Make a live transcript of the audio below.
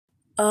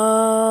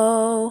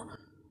Oh,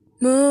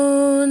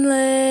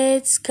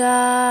 moonlit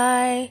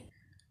sky,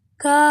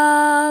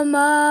 come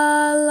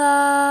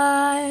alive,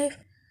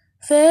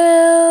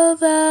 fill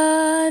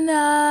the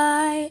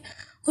night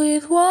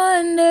with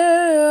wonder,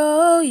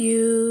 oh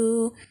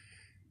you,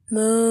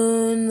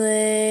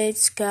 moonlit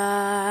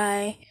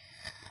sky,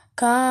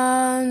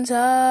 comes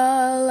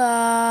alive,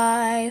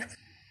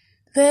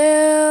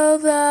 fill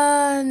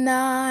the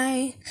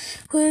night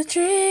with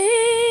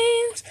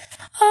dreams.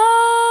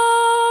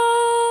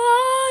 Oh,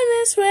 on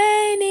this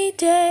rainy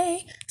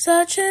day,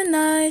 such a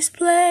nice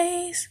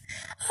place.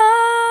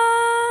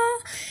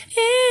 Oh,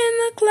 in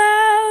the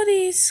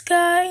cloudy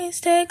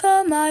skies, take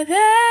all my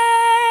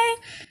pain.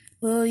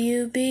 Will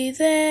you be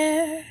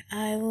there?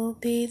 I will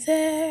be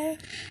there.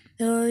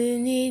 Will you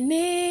need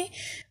me?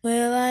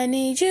 Will I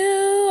need you?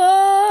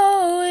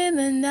 Oh, in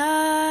the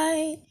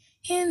night,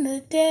 in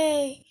the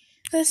day,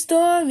 the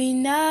stormy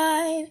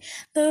night,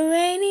 the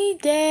rainy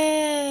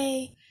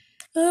day,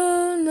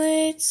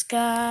 moonlit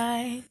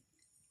sky.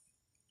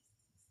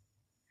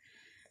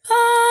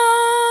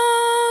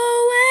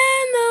 Oh,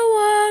 when the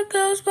world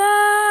goes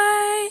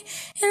by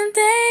and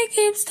day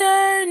keeps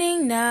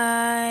turning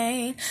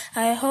night,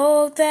 I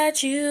hope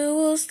that you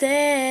will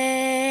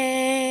stay.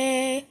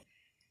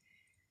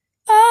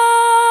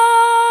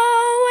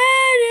 Oh,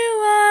 where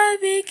do I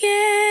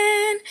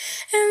begin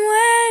and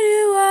where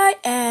do I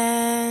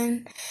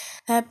end?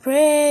 That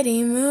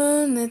pretty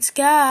moonlit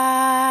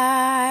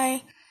sky.